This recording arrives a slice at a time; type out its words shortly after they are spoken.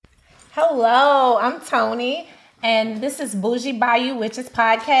Hello, I'm Tony, and this is Bougie Bayou Witches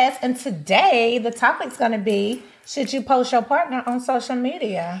podcast. And today, the topic's going to be, should you post your partner on social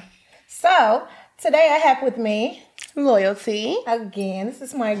media? So, today I have with me Loyalty. Again, this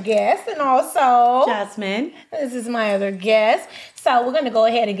is my guest, and also Jasmine. This is my other guest. So, we're going to go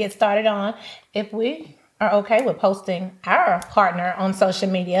ahead and get started on if we are okay with posting our partner on social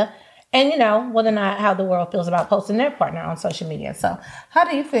media. And, whether or not how the world feels about posting their partner on social media. So, how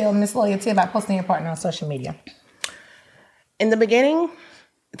do you feel, Miss Loyalty, about posting your partner on social media? In the beginning,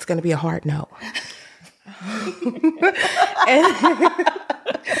 it's going to be a hard no.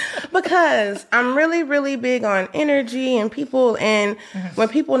 Because I'm really, really big on energy and people. And when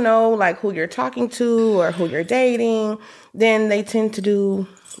people know, like, who you're talking to or who you're dating, then they tend to do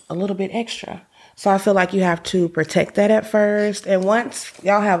a little bit extra. So I feel like you have to protect that at first. And once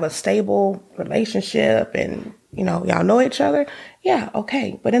y'all have a stable relationship and, y'all know each other, yeah,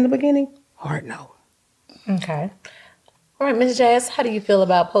 okay. But in the beginning, hard no. Okay. All right, Ms. Jazz, how do you feel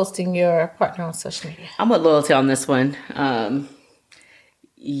about posting your partner on social media? I'm with Loyalty on this one.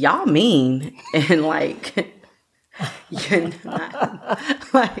 Y'all mean. And you're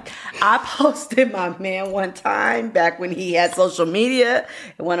not. I posted my man one time back when he had social media.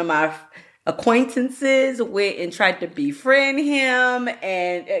 And one of my acquaintances went and tried to befriend him,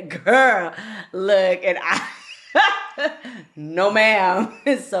 and girl, look, and I no ma'am.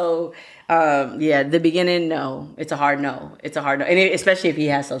 So the beginning, no, it's a hard no, and especially if he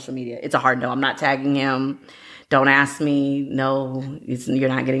has social media, it's a hard no. I'm not tagging him. Don't ask me. No, you're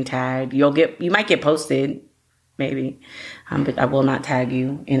not getting tagged. You might get posted, maybe, but I will not tag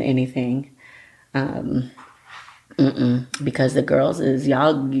you in anything. Because the girls is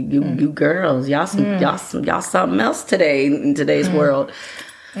you girls, y'all something else today in today's world.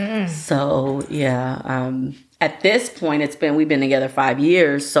 So yeah, at this point we've been together 5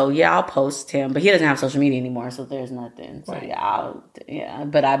 years. So yeah, I'll post him, but he doesn't have social media anymore, so there's nothing. So right.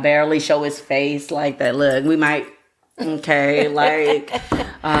 But I barely show his face like that. Look, we might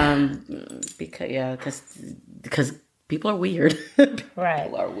because people are weird. Right,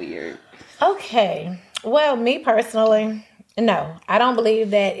 people are weird. Okay. Well, me personally, no, I don't believe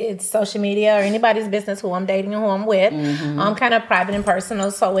that it's social media or anybody's business who I'm dating or who I'm with. I'm kind of private and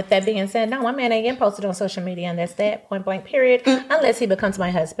personal. So with that being said, no, my man ain't getting posted on social media, and that's that, point blank, period, unless he becomes my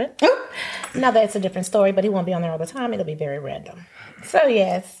husband. Now that's a different story, but he won't be on there all the time. It'll be very random. So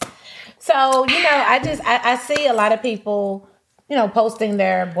yes. So, I see a lot of people, posting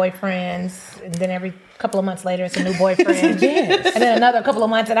their boyfriends, and then every couple of months later, it's a new boyfriend. Yes. And then another couple of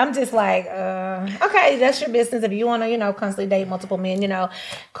months, and I'm just like, okay, that's your business. If you want to, constantly date multiple men,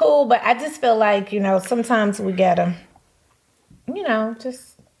 cool. But I just feel like, sometimes we gotta,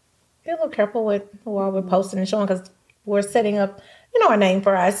 just be a little careful with who we're posting and showing, because we're setting up, our name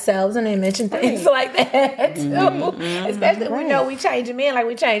for ourselves, and then mention things like that too. Especially we know we change men like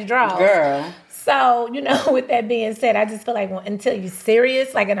we change draws. Girl. So, with that being said, I just feel like until you're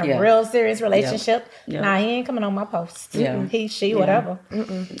serious, like in a real serious relationship, nah, he ain't coming on my post. He, she, whatever.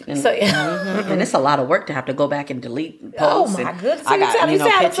 So, and it's a lot of work to have to go back and delete posts. Oh, my goodness. You see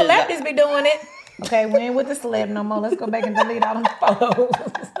how the celebrities be doing it. Okay, we ain't with the celeb no more. Let's go back and delete all them photos.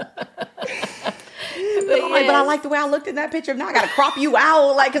 But I like the way I looked in that picture. Now I gotta crop you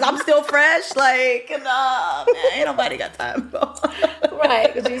out, because I'm still fresh. Man, ain't nobody got time.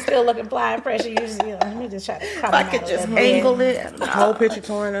 Right, because you still looking fly and fresh. You usually, let me just try to crop I could just angle it. The whole picture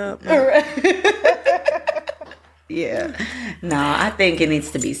torn up. Yeah. No, I think it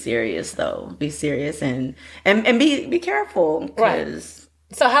needs to be serious, though. Be serious and be careful. Right.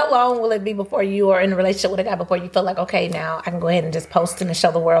 So how long will it be before you are in a relationship with a guy before you feel like, okay, now I can go ahead and just post him and show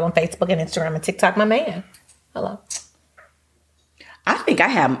the world on Facebook and Instagram and TikTok my man? Hello. I think I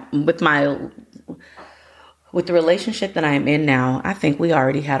have with the relationship that I am in now. I think we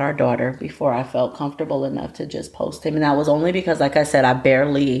already had our daughter before I felt comfortable enough to just post him, and that was only because, like I said, I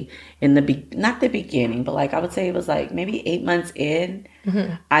barely not the beginning, but I would say it was maybe 8 months in.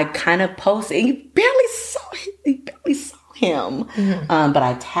 I kind of posted. And you barely saw him, but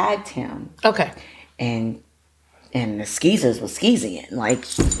I tagged him. Okay. And the skeezers was skeezing.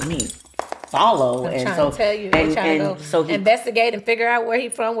 Let me follow. I'm and trying so to tell you, and, trying and to so he investigate and figure out where he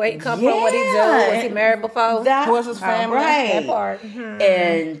from, where he come from, what he do, was he married before, what's his family, right? That part.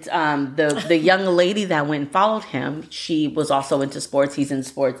 And the young lady that went and followed him, she was also into sports. He's in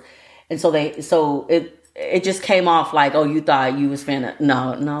sports, and so it just came off like, oh, you thought you was finna.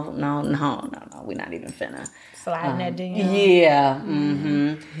 No, we're not even finna. Sliding that DM.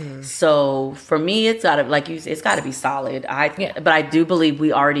 Yeah. So for me, it's gotta, it's gotta be solid. But I do believe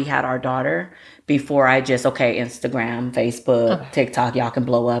we already had our daughter before I just, Instagram, Facebook, TikTok, y'all can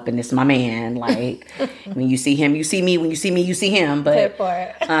blow up and it's my man. Like, when you see him, you see me. When you see me, you see him. But,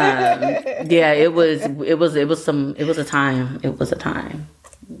 yeah, it was a time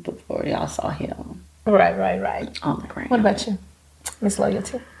before y'all saw him. Right. On the ground. What about you, Miss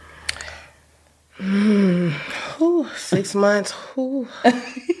Loyalty? 6 months.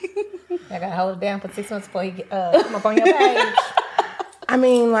 I gotta hold it down for 6 months before he come up on your page. I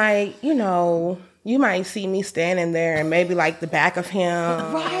mean, like, you know, you might see me standing there and maybe like the back of him.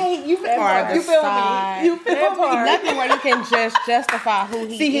 Right, you feel or me? the side. You feel me? Nothing where you can just justify who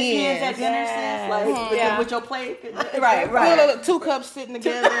he is. See his hands at dinner, like with your plate. Right. Little 2 cups sitting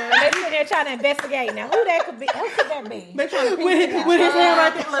together. They're sitting there trying to investigate now. Who that could be? Who could that be? They're trying to with his hand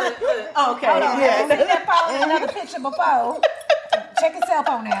right there. Look. Okay. Hold on. Yeah. See that following another picture before. Check your cell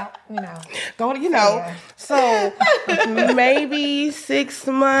phone out. So maybe 6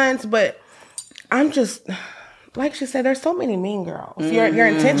 months, but I'm just, like she said, there's so many mean girls. Your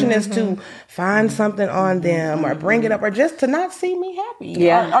intention is to find something on them or bring it up or just to not see me happy.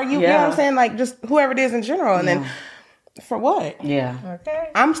 Yeah. Or you know what I'm saying? Like just whoever it is in general. And then for what? Yeah.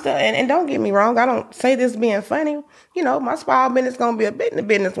 Okay. I'm still, and don't get me wrong, I don't say this being funny. You know, my small business going to be a bit in the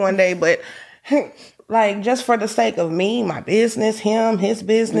business one day, but like just for the sake of me, my business, him, his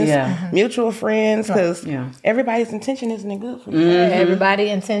business, mutual friends, because everybody's intention isn't good for you.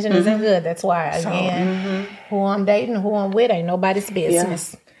 Everybody's intention isn't good. That's why, again, who I'm dating, who I'm with, ain't nobody's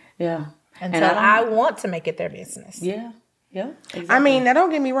business. Yeah. Until I want to make it their business. Yeah. Yeah. Exactly. I mean, now don't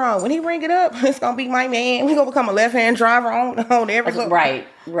get me wrong. When he bring it up, it's gonna be my man. We gonna become a left-hand driver on every right.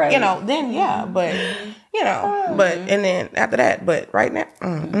 You know, then but you know, but and then after that, but right now,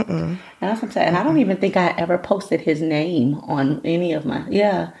 And that's what I'm saying. And I don't even think I ever posted his name on any of my.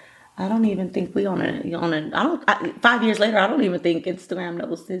 Yeah, I don't even think we on a. 5 years later, I don't even think Instagram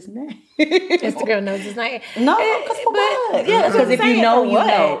knows his name. Instagram knows his name. No, because if you know, you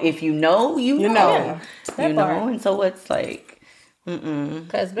know. If you know, you know. You know, and so it's like.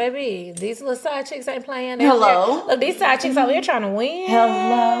 Because, baby, these little side chicks ain't playing. Hello. Look, these side chicks over here trying to win.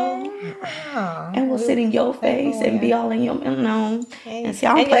 Hello. And we'll sit in your face and be all in your, And see,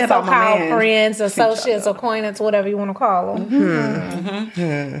 I don't play about my man. Friends, associates, acquaintance, whatever you want to call them.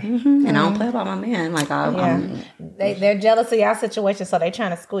 And I don't play about my man. Like, they're jealous of y'all situation, so they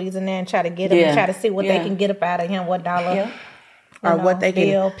trying to squeeze in there and try to get him and try to see what they can get up out of him, what dollar. Yeah. Or what they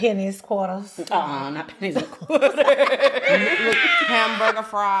bill, pennies, quarters. Not pennies and quarters. Hamburger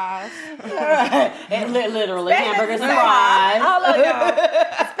fries. And literally hamburgers and fries. All of y'all.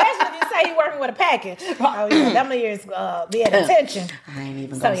 Especially if you say you working with a package. Oh yeah, them years be at attention. I ain't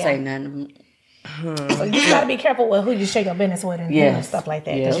even gonna say nothing. So you gotta be careful with who you share your business with and stuff like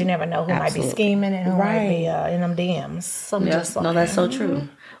that, because you never know who might be scheming and who might be in them DMs. So no, that's so true.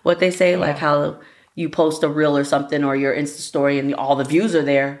 What they say, like how you post a reel or something or your Insta story and all the views are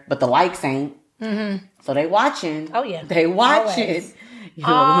there, but the likes ain't. So they watching. Oh yeah, they watching.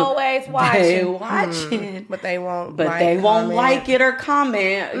 Always watching. They watching, but they won't. But they won't like it or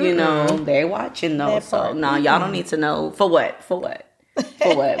comment. You know, they watching though. So no, y'all don't need to know for what. For what?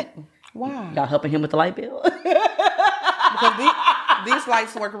 Why? Y'all helping him with the light bill? Because these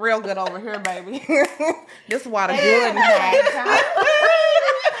lights work real good over here, baby. This water good and hot.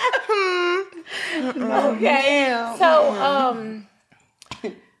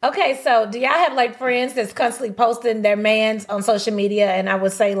 Okay. So, do y'all have like friends that's constantly posting their mans on social media? And I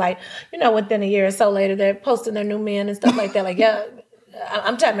would say, like, within a year or so later, they're posting their new men and stuff like that. Like,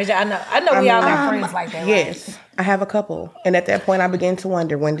 I'm trying to make sure I know we all got friends like that. Yes, right? I have a couple, and at that point, I begin to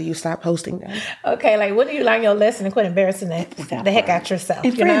wonder, when do you stop posting them? Okay, like when do you learn your lesson and quit embarrassing the heck out yourself?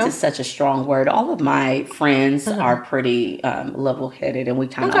 And friends is such a strong word. All of my friends are pretty level-headed, and we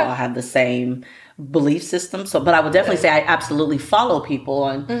kind of all have the same belief system. So, but I would definitely say I absolutely follow people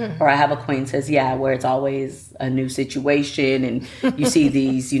on, or I have acquaintances, where it's always a new situation, and you see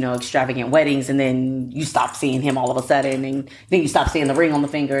these, extravagant weddings, and then you stop seeing him all of a sudden, and then you stop seeing the ring on the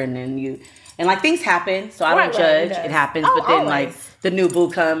finger, and then like things happen. So I don't judge. It happens, but then like the new boo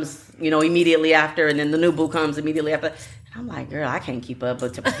comes, immediately after, and then the new boo comes immediately after. And I'm like, girl, I can't keep up,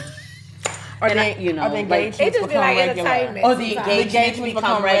 but. Or the engagements become regular. Or the engagements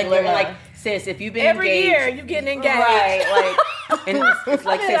become regular. Like, sis, if you've been every engaged, year you getting engaged, right? Like, and it's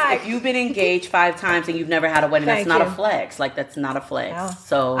like, sis, if you've been engaged 5 times and you've never had a wedding, that's not a flex. Like, that's not a flex. No.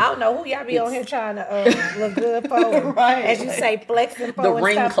 So I don't know who y'all be on here trying to look good for, right? As you say, flexing for the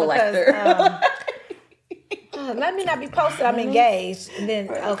ring collector. let me not be posted. I'm engaged, and then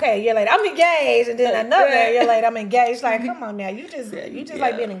okay, a year later, I'm engaged, and then another year later, I'm engaged. Like, come on now, you just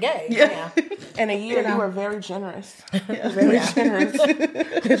like being engaged. Yeah. In a year, you were very generous. Very generous.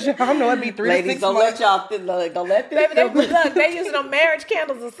 Y'all know it'd be 3 Ladies, to 6 don't months. don't let this. Baby, they using them marriage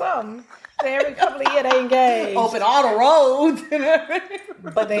candles or something. So every couple of years they engaged, Open all the roads.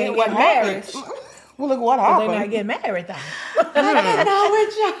 but they ain't get married. Well, look what They happened. not get married though.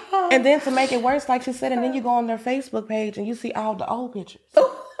 And then to make it worse, like she said, and then you go on their Facebook page and you see all the old pictures.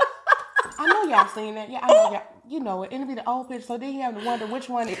 I know y'all seen that. Yeah, I know y'all. You know it. It'll be the old picture. So then you have to wonder which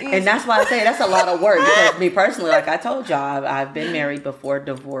one it is. And that's why I say that's a lot of work. Because me personally, like I told y'all, I've been married before,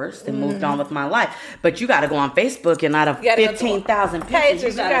 divorced, and moved on with my life. But you got to go on Facebook and out of 15,000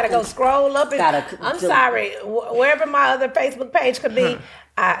 pages, you got to go scroll up. I'm sorry, wherever my other Facebook page could be,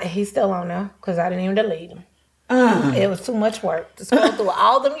 he's still on there because I didn't even delete him. It was too much work to scroll through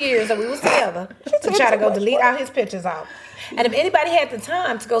all them years that we was together to try to go delete all his pictures out. And if anybody had the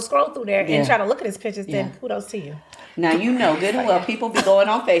time to go scroll through there and try to look at his pictures, then kudos to you. Now, you know good and well people be going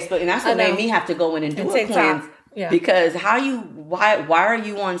on Facebook, and that's what made me have to go in and do a cleanse. Yeah. Because why are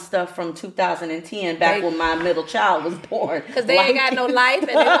you on stuff from 2010 back when my middle child was born? Because they ain't got no life and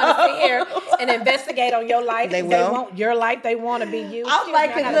they want to sit here and investigate on your life. They want your life. They want to be you. I'm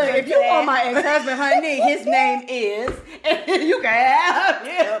like, look, if you want my ex-husband, honey, his name is, and you can have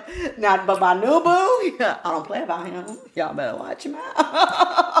him. Now, but my new boo, I don't play about him. Y'all better watch him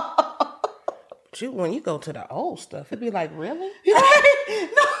out. When you go to the old stuff, it'd be like, really? No.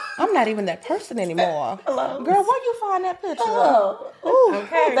 I'm not even that person anymore. Hello. Girl, where you find that picture? Oh,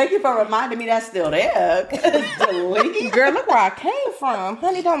 okay. Thank you for reminding me that's still there. Delete. Girl, look where I came from.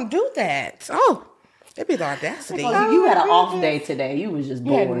 Honey, don't do that. Oh, it'd be the audacity. You had an off day today. You was just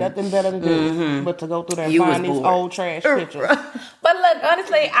You bored. had nothing better to do but to go through there and find these old trash pictures. But look,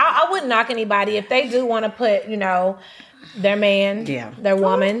 honestly, I wouldn't knock anybody if they do want to put, their man, their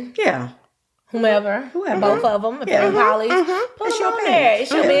woman. Whomever, both of them, if they're in poly, put them on there.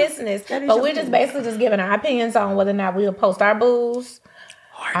 It's your business. But we're just basically just giving our opinions on whether or not we'll post our booze,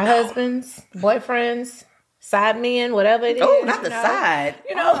 our husbands, boyfriends, side men, whatever it is. Oh, not the side.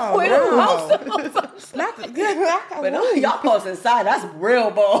 We don't post them. Not the good. But y'all posting side, that's real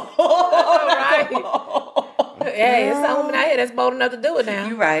bold. Right. Hey, it's some women out here that's bold enough to do it now.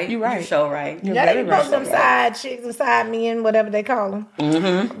 You right. You right. You so right. Yeah, they post them side chicks and side men, whatever they call them.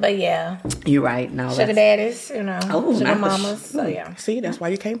 But yeah. You right. No, sugar daddies, sugar not mamas. So yeah. See, that's why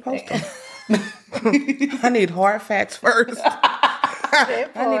you can't post them. I need hard facts first.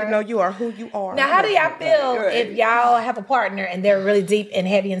 I need to know you are who you are. Now, how do y'all feel if y'all have a partner and they're really deep and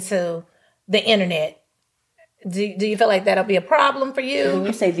heavy into the internet? Do you feel like that'll be a problem for you? When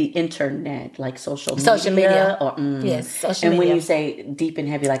you say the internet, like social media? Or, yes, social media. And when you media. say deep and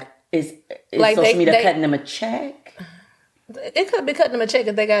heavy, like is like social media cutting them a check? It could be cutting them a check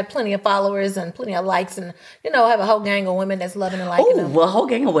if they got plenty of followers and plenty of likes and, have a whole gang of women that's loving and liking them. Well, a whole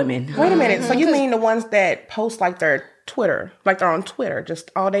gang of women. Wait a minute. So you mean the ones that post like their Twitter, like they're on Twitter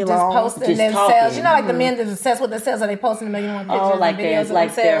just all day long? Posting just themselves. Talking. Like the men that's obsessed with themselves, are they posting a million pictures and videos of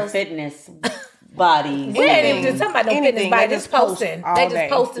like their themselves? fitness bodies. We ain't even just talking about no fitness body, just posting. They just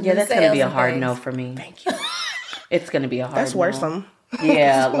posting Yeah, that's themselves. going to be a hard things. no for me. Thank you. It's going to be a hard That's no. worrisome.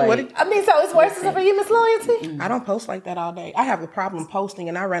 Yeah, like... so it's worse for you, Miss Loyalty? I don't post like that all day. I have a problem posting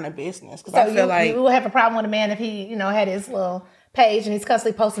and I run a business. Because So I feel like... you would have a problem with a man if he, had his little page and he's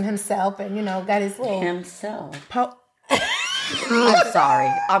constantly posting himself and, got his little... Himself.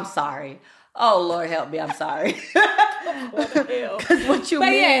 I'm sorry. Oh, Lord help me, I'm sorry. Because what you But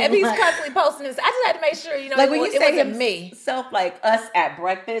mean? yeah, if he's constantly posting this, I just had to make sure, like when you it say wasn't me. himself, like us at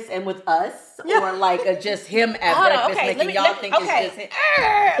breakfast and with us, or like just him at breakfast making y'all think it's just him.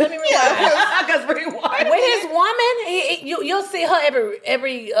 Let me rewind. Because rewind. With his woman, you'll see her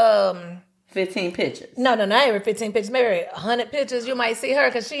every 15 pictures. No, not every 15 pictures, maybe 100 pictures. You might see her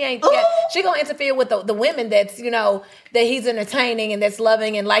because she ain't. She gonna interfere with the women that's that he's entertaining and that's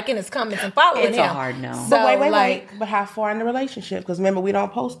loving and liking his comments and following him. It's a hard no. So, but wait. But how far in the relationship? Because remember, we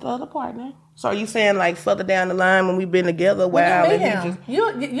don't post the other partner. So are you saying like further down the line when we've been together? Wow,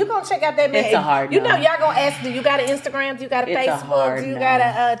 you gonna check out that man? It's a hard no. Y'all gonna ask, do you got an Instagram? Do you got a Facebook? Do you got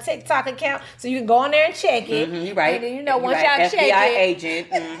a TikTok account? So you can go on there and check it. You right. And then once y'all check FBI it, agent.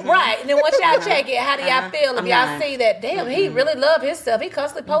 Right. And then once y'all check it, how do y'all feel if y'all see that? Damn, he really love his stuff. He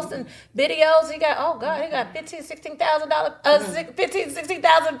constantly posting videos. He got he got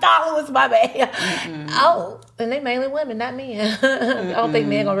 $16,000 followers. My bad. Oh, and they mainly women, not men. I don't think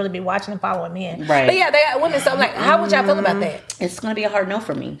men gonna really be watching and following men. Right. But yeah, they got women. So I'm like, how would y'all feel about that? It's gonna be a hard no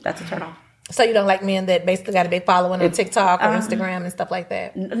for me. That's a turn off. So you don't like men that basically got a big following on TikTok or Instagram and stuff like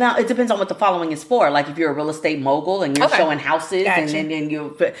that? Now, it depends on what the following is for. Like, if you're a real estate mogul and you're showing houses, Gotcha. and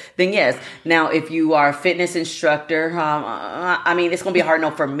then yes. Now, if you are a fitness instructor, I mean, it's going to be a hard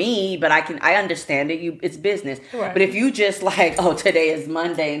no for me, but I understand it. It's business. Right. But if you just like, oh, today is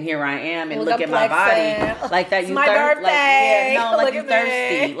Monday and here I am and look at my body like that, it's my birthday. Like you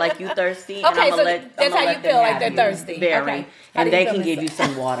thirsty. Like you thirsty. Okay, and so that's how you feel like they're thirsty. Very. Okay. And they can give you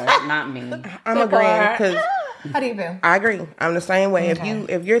some water, not me. I'm agreeing because how do you feel? I agree. I'm the same way. Okay.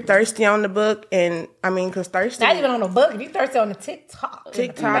 If you're thirsty on the book, and I mean, because thirsty, Not even on the book. If you thirsty on the TikTok,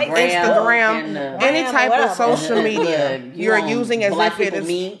 Instagram, any type of social media you're using as if it is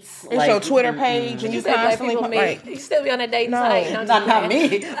meets, it's your Twitter page, and you constantly like you still be on that dating site. Not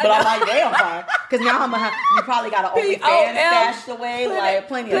me, but I'm like, damn, fine. Because now you probably got an OnlyFans stashed away, like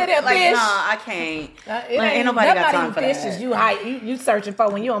plenty of like, fish. nah, I can't. Ain't nobody got time for fishes that. You searching for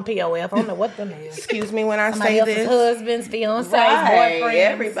when you on POF. I don't know what them is. Excuse me when I Somebody say else's this. husbands, fiancés, Right, boyfriends.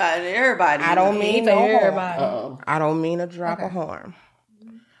 everybody. I don't mean no harm. everybody. I don't mean a drop of harm.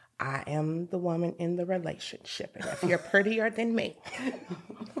 I am the woman in the relationship, and if you're prettier than me,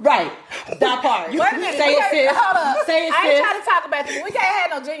 right, that part. Wait a minute. Say it, sis. Hold up. Say it, I ain't sis. trying to talk about this. We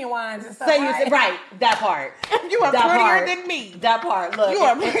can't have no genuines and stuff. Say right? you right, that part. you are that prettier part. than me. That part. Look, You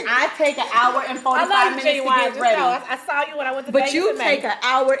are if I take an hour and 45 minutes to get ready. I saw you when I went to But Vegas you in May. take an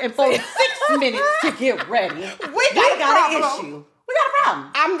hour and 46 minutes to get ready. We got an issue. We got a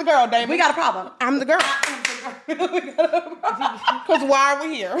problem. I'm the girl, David. We got a problem. I'm the girl. Because why are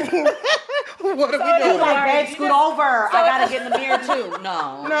we here? What are we You doing? like, babe, You scoot just- over. I gotta get in the mirror too.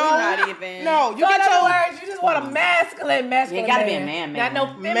 No, No, we're not even. No, you So in get other your words, you just want a masculine You gotta be a man. Not no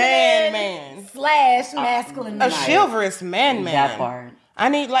feminine man. slash masculine a man. chivalrous man. That part. I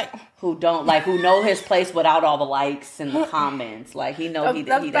need Who know his place without all the likes and the comments. Like he know he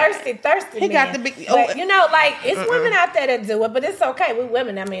thirsty He man. got the big. But, you know, like it's women out there that do it, but it's okay. We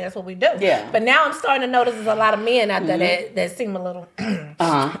women, I mean, that's what we do. Yeah. But now I'm starting to notice there's a lot of men out there that seem a little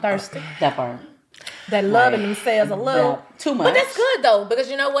thirsty, That part. that loving themselves a little Too much. But that's good though, because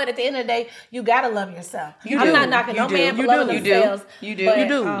you know what? At the end of the day, you gotta love yourself. You I'm do. not knocking You no do. man for You loving do. themselves. You do. But, You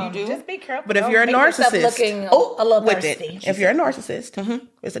do. You do. Just be careful. But if Don't you're a make yourself narcissist, looking a little with thirsty. it. If you're a narcissist,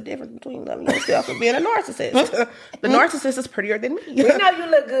 it's a difference between loving yourself and being a narcissist. The narcissist is prettier than me. We know you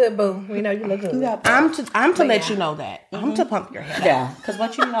look good, boo. We know you look good. I'm to let you know that. I'm to pump your head. Yeah, because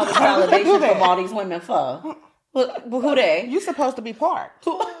what you know the validation from all these women for. Who they? You supposed to be part.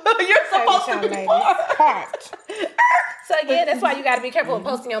 You're supposed to be Part. So again, that's why you got to be careful with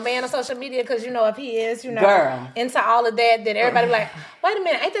posting your man on social media, because you know if he is, Girl. into all of that, then everybody be like, wait a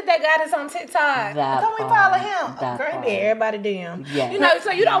minute, ain't that guy that's on TikTok? Don't we follow him? Girl, yeah, everybody damn. Yeah. You know,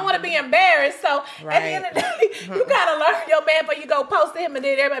 so you don't want to be embarrassed. So at the end of the day, you gotta learn your man before you go post to him, and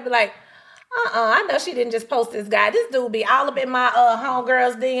then everybody be like, I know she didn't just post this guy. This dude be all up in my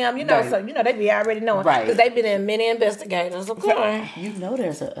homegirls DM, you know, Right. so you know they be already knowing, Right. because they been in many investigators. Okay, You know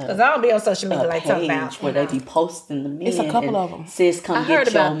there's because I don't be on social media like talking page about where they be posting the men. It's a couple and of them. Sis, come I get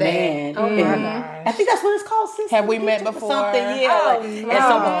heard your about that. man. Oh my And gosh. I think that's what it's called. Sis, Have we come met get your before? Something, yeah. Oh, And no.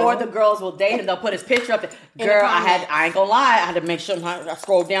 so before the girls will date him, they'll put his picture up there. Girl, I ain't gonna lie. I had to make sure I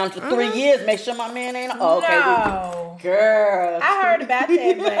scrolled down to 3 years, make sure my man ain't. Oh, okay, No. girl. I heard about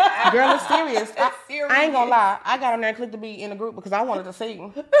that, but Girl, it's serious. serious. I ain't gonna lie. I got on there and clicked to be in the group because I wanted to see.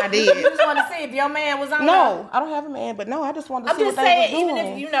 I you did. just want to see if your man was on. No, I don't have a man, but no, I just wanted to I'm see just what they saying, was even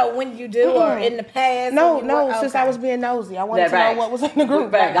doing. if you know when you do or in the past. No, when you were- since okay. I was being nosy, I wanted That to right. know what was in the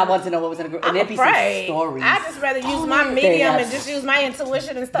group. Right. I want to know what was in the group. And I'm there'd be some afraid. stories. I just rather use my They medium have- and just use my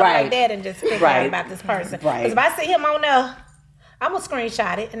intuition and stuff Right. like that, and just figure out Right. about this person. Right. Because if I see him on there, I'm gonna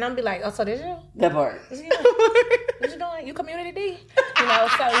screenshot it and I'm be like, oh, so this you? That part. This you? What you doing? You community D? You know,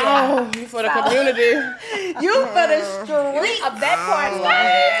 so yeah. Oh, you for the community. You for the street. Of that part,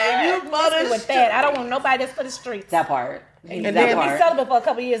 You for the with that, I don't want nobody that's for the streets. That part. And that then- Be part. celibate for a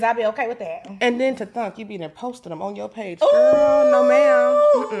couple years, I'll be okay with that. And then to think you be there posting them on your page. Girl, no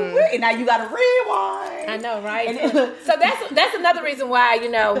ma'am. And now you got to rewind. I know, right? So that's another reason why, you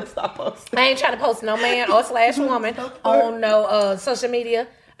know, Stop posting. I ain't trying to post no man or slash woman on no social media.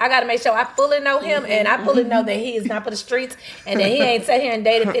 I got to make sure I fully know him, and I fully know that he is not for the streets, and that he ain't sat here and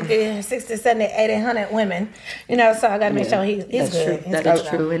dated 50, 60, 70, 80, 100 women. You know, so I got to make sure he's That's good. true. He's That good is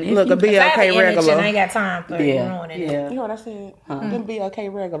true. And if Look, you- a I have BLK an image and I regular. ain't got time for ruining it. Yeah. You know what I said? Them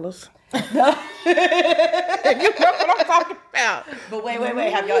BLK regulars. You know what I'm talking about. But wait.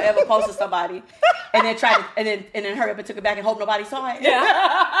 Have y'all ever posted somebody and then tried to, and then hurry up and took it back and hope nobody saw it?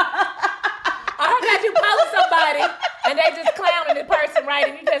 I heard that you post somebody and they just clowning the person, right?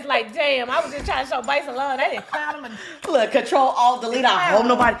 And you just like, damn, I was just trying to show Bison love. They didn't clown him. And Look, Control Alt Delete. I hope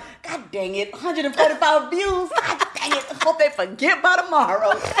nobody. God dang it, 145 views. God dang it. I hope they forget by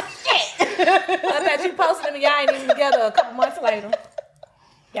tomorrow. Shit. I thought you posted them and y'all ain't even together a couple months later.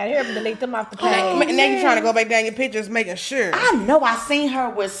 Y'all hear me delete them off the page. Now you trying to go back down your pictures, making sure. I know I seen her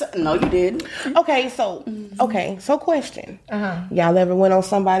with. No, you didn't. Okay, so question. Y'all ever went on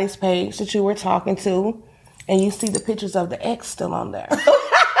somebody's page that you were talking to, and you see the pictures of the ex still on there,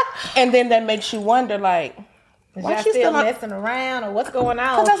 and then that makes you wonder, like, why y'all she still on? messing around or what's going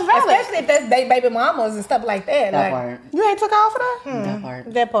on? 'Cause that's valid. Especially if that's they baby mamas and stuff like that. That like, part. You ain't took off of that. That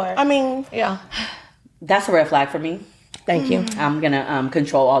part. That part. I mean, yeah. That's a red flag for me. thank you. I'm gonna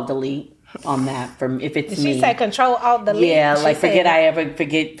Control Alt Delete on that from if it's Did me. she say Control Alt Delete? Yeah, She like said-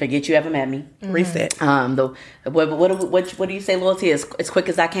 forget you ever met me. Reset. What do you say? Loyalty is as quick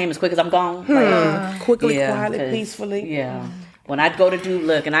as I came, as quick as I'm gone. Like, Quickly, yeah, quietly, 'cause- peacefully. Yeah. When I go to do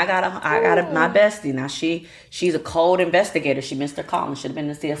look, and I got my bestie now. She's a cold investigator. She missed her call and should have been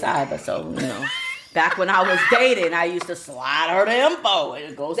in CSI, but so back when I was dating, I used to slide her the info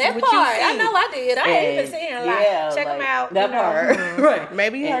and go see That what part, you see. I know I did. I ain't even seen her like, check him out. That you know. part, right?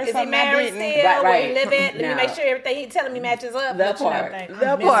 Maybe you heard Is he something I married didn't. still? Right, Where he right. live at? Let me No. make sure everything he telling me matches up. That But you know, part. like,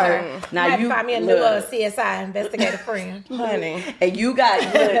 That miss part. her. Now Might you find me a new look. CSI investigator friend. Honey. And you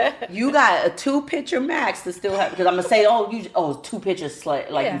got you got a 2-picture max to still have because I'm gonna say 2 pictures like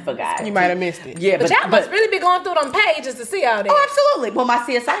Yeah. you forgot. You might have missed it. Yeah, But y'all must really be going through them pages to see all that. oh, absolutely. Well, my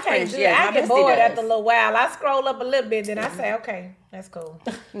CSI friends, yeah, I my get bestie bored does. after a little while. I scroll up a little bit, then I say, okay, that's cool.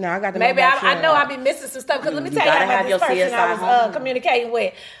 No, I got to Maybe know about I know your- I be missing some stuff because let me You tell you gotta about have your this person CSI I was home. communicating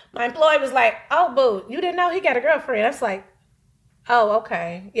with. My employee was like, "Oh, boo, you didn't know he got a girlfriend?" I was like, "Oh,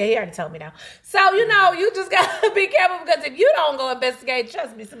 okay, yeah, he already told me now." So you just gotta be careful because if you don't go investigate,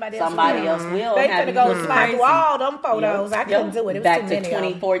 trust me, somebody else will. They They have finna you go looking slide crazy. through all them photos. I Yep. couldn't do it. It was Back too to many of them.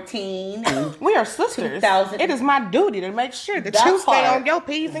 2014. And We are sisters. 2000. It is my duty to make sure that That you stay part. on your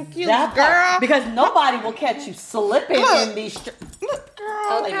P's and Q's, that girl. part, because nobody will catch you slipping in these. Look,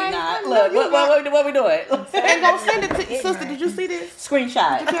 girl. Maybe Okay. not. I know Look, you what we doing? Ain't gonna send it to you, sister. Did you see this?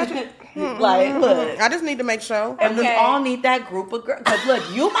 Screenshot. Like, look. I just need to make sure. And we Okay. all need that group of girls. Because look,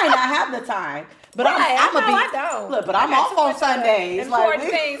 you might not have the time, but Right, I'm gonna I know be. I don't. Look, but I I'm got off too on much Sundays. important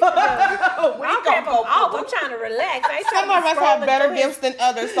Like, things to do. I don't care if I'm go off. I'm trying to relax. I ain't Some trying of to us scroll have better through his- gifts than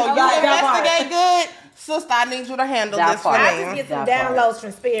others, so you That part. investigate good. Sister, I need you to handle That this for part. I me. just get some That part. downloads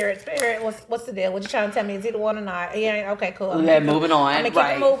from Spirit. Spirit, what's the deal? What you trying to tell me? Is he the one or not? Yeah, okay, cool. Yeah, moving on. I'm gonna keep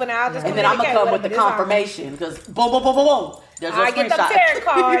right. it moving. I'll just And then I'm gonna communicate come with with the him, but it's all right. confirmation because boom, boom, boom, boom, boom. There's your I get them screenshot. tarot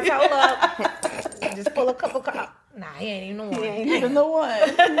cards. Hold up. Just pull a couple cards. Nah, he ain't even the one. Ain't even the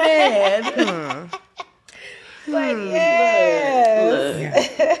one, man. But yeah.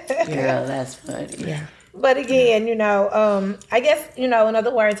 Look. Girl, that's funny. Yeah. But again, I guess, in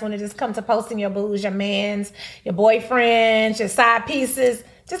other words, when it just comes to posting your booze, your mans, your boyfriends, your side pieces,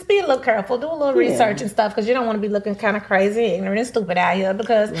 just be a little careful. Do a little research and stuff because you don't want to be looking kind of crazy, ignorant, and stupid out here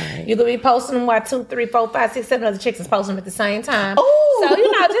because you could be posting them while 2, 3, 4, 5, 6, 7 other chicks is posting them at the same time. Ooh. So,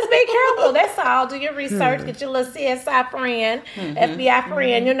 just be careful. That's all. Do your research. Get your little CSI friend, FBI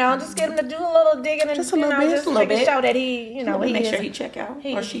friend, just get him to do a little digging and, Just a little bit, just a little making bit. sure that he, Make sure is- he check out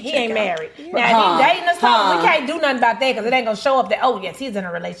he, or she he check ain't out. married. Now, if he dating or something, we Huh. can't do nothing about that because it ain't going to show up that, oh, yes, he's in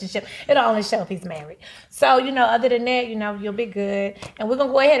a relationship. It'll only show if he's married. So, other than that, you'll be good. And we're going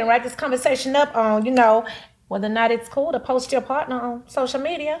to go ahead and wrap this conversation up on, whether or not it's cool to post your partner on social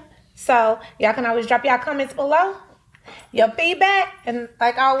media. So, y'all can always drop y'all comments below, your feedback. And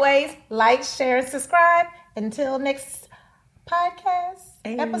like always, like, share, and subscribe. Until next podcast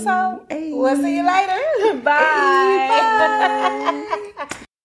episode, we'll see you later. Bye. Bye.